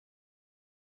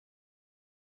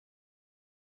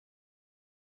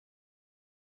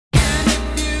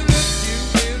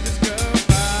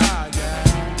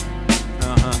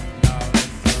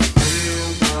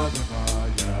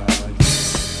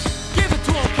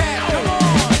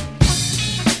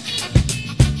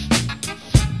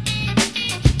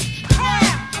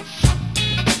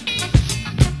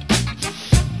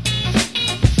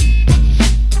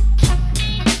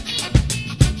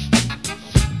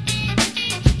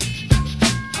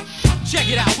Check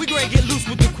it out, we gonna get loose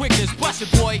with the quickness. Bust it,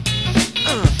 boy.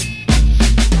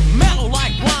 Mellow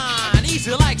like wine,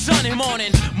 easy like Sunday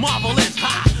morning. Marvelous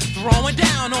high, throwing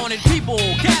down on it. People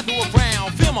gather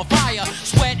around, feel my fire.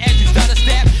 Sweat as you stutter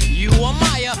step, you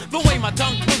admire the way my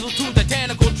tongue twizzles to the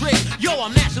tentacle trick. Yo,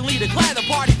 I'm nationally declared the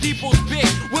party people's pick.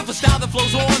 With a style that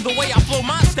flows on, the way I flow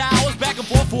my style is back and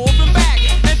forth and back.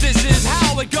 And this is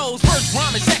how it goes. First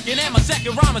rhyme is second, and my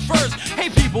second rhyme is first. Hey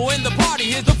people in the party,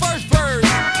 here's the first verse.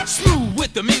 Smooth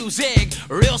with the music,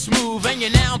 real smooth, and you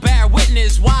now bear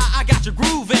witness why I got you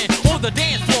grooving. On the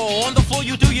dance floor, on the floor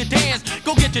you do your dance.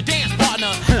 Go get your dance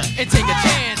partner and take a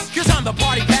chance. Cause I'm the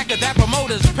party packer that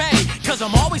promoters pay. Cause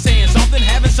I'm always saying something,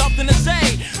 having something to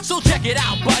say. So check it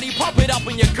out, buddy, pump it up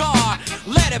in your car.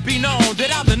 Let it be known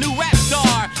that I'm the new rap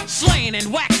star. Slaying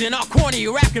and waxing our corny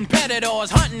rap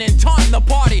competitors. Hunting and taunting the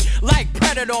party like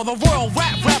Predator. The royal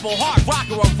rap rebel, hard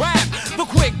rocker of rap. The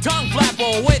quick tongue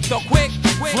flapper with the quick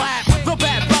flap. The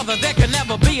bad brother, there can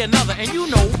never be another. And you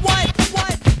know what?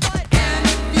 And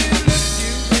if you look,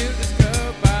 you will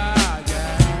discover,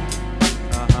 yeah.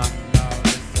 Now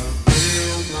it's a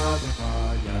real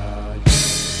motherfucker,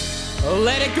 yeah.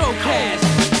 Let it go, Cash.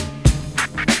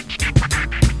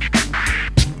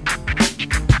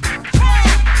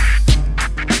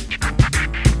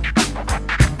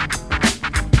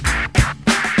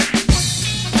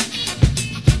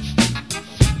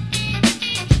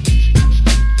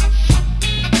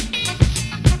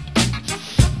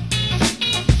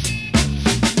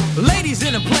 Ladies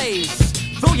in a place,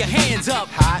 throw your hands up.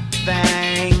 Hot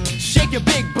thing. Shake your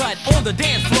big butt on the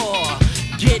dance floor.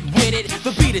 Get with it,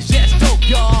 the beat is just dope,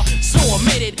 y'all. So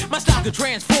admit it, my style could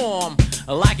transform.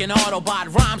 Like an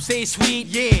Autobot, rhymes stay sweet,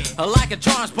 yeah. Like a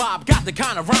Charms Pop, got the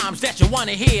kind of rhymes that you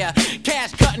wanna hear.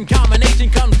 Cash cutting combination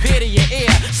comes clear to your ear.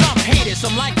 Some hate it,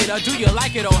 some like it, or do you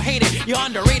like it or hate it? You're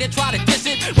underrated, try to diss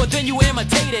it, but then you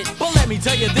imitate it. But let me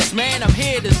tell you this, man, I'm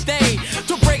here to stay.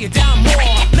 To break it down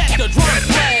more, let the drums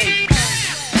play.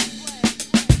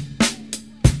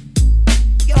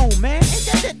 Yo, man, ain't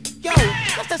that it? Yo,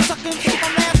 that's that sucking shit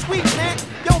from last week, man.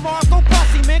 Yo, Marco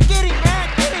Bussy, man, get him, man,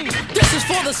 get him. This is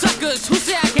for the suckers who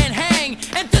say I can't hang.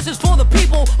 And this is for the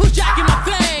people who's jacking my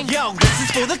thing. Yo, this is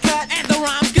for the cut. And the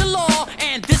rhymes galore.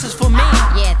 And this is for me.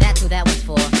 Yeah, that's who that was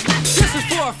for. This is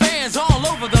for our fans all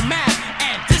over the map.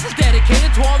 And this is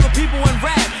dedicated to all the people in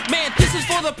rap. Man, this is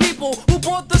for the people who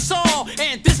bought the song.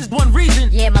 And this is one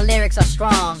reason. Yeah, my lyrics are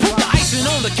strong. Put the icing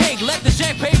on the cake, let the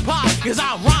champagne pop. Cause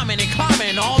I'm rhyming and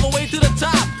climbing all the way to the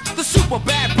top. The super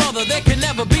bad brother, there can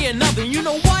never be another. You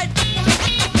know what? And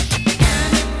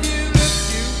if you look,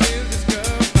 you will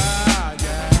discover,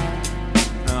 yeah.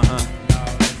 Now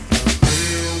it's a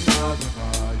real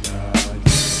motherfucker, yeah.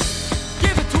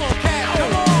 Give it to him, Cat,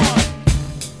 come on.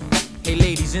 Hey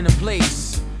ladies in the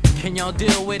place, can y'all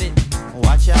deal with it?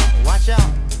 Watch out.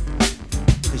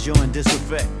 Cause you're in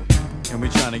disrespect. And we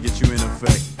trying to get you in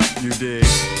effect. You dig?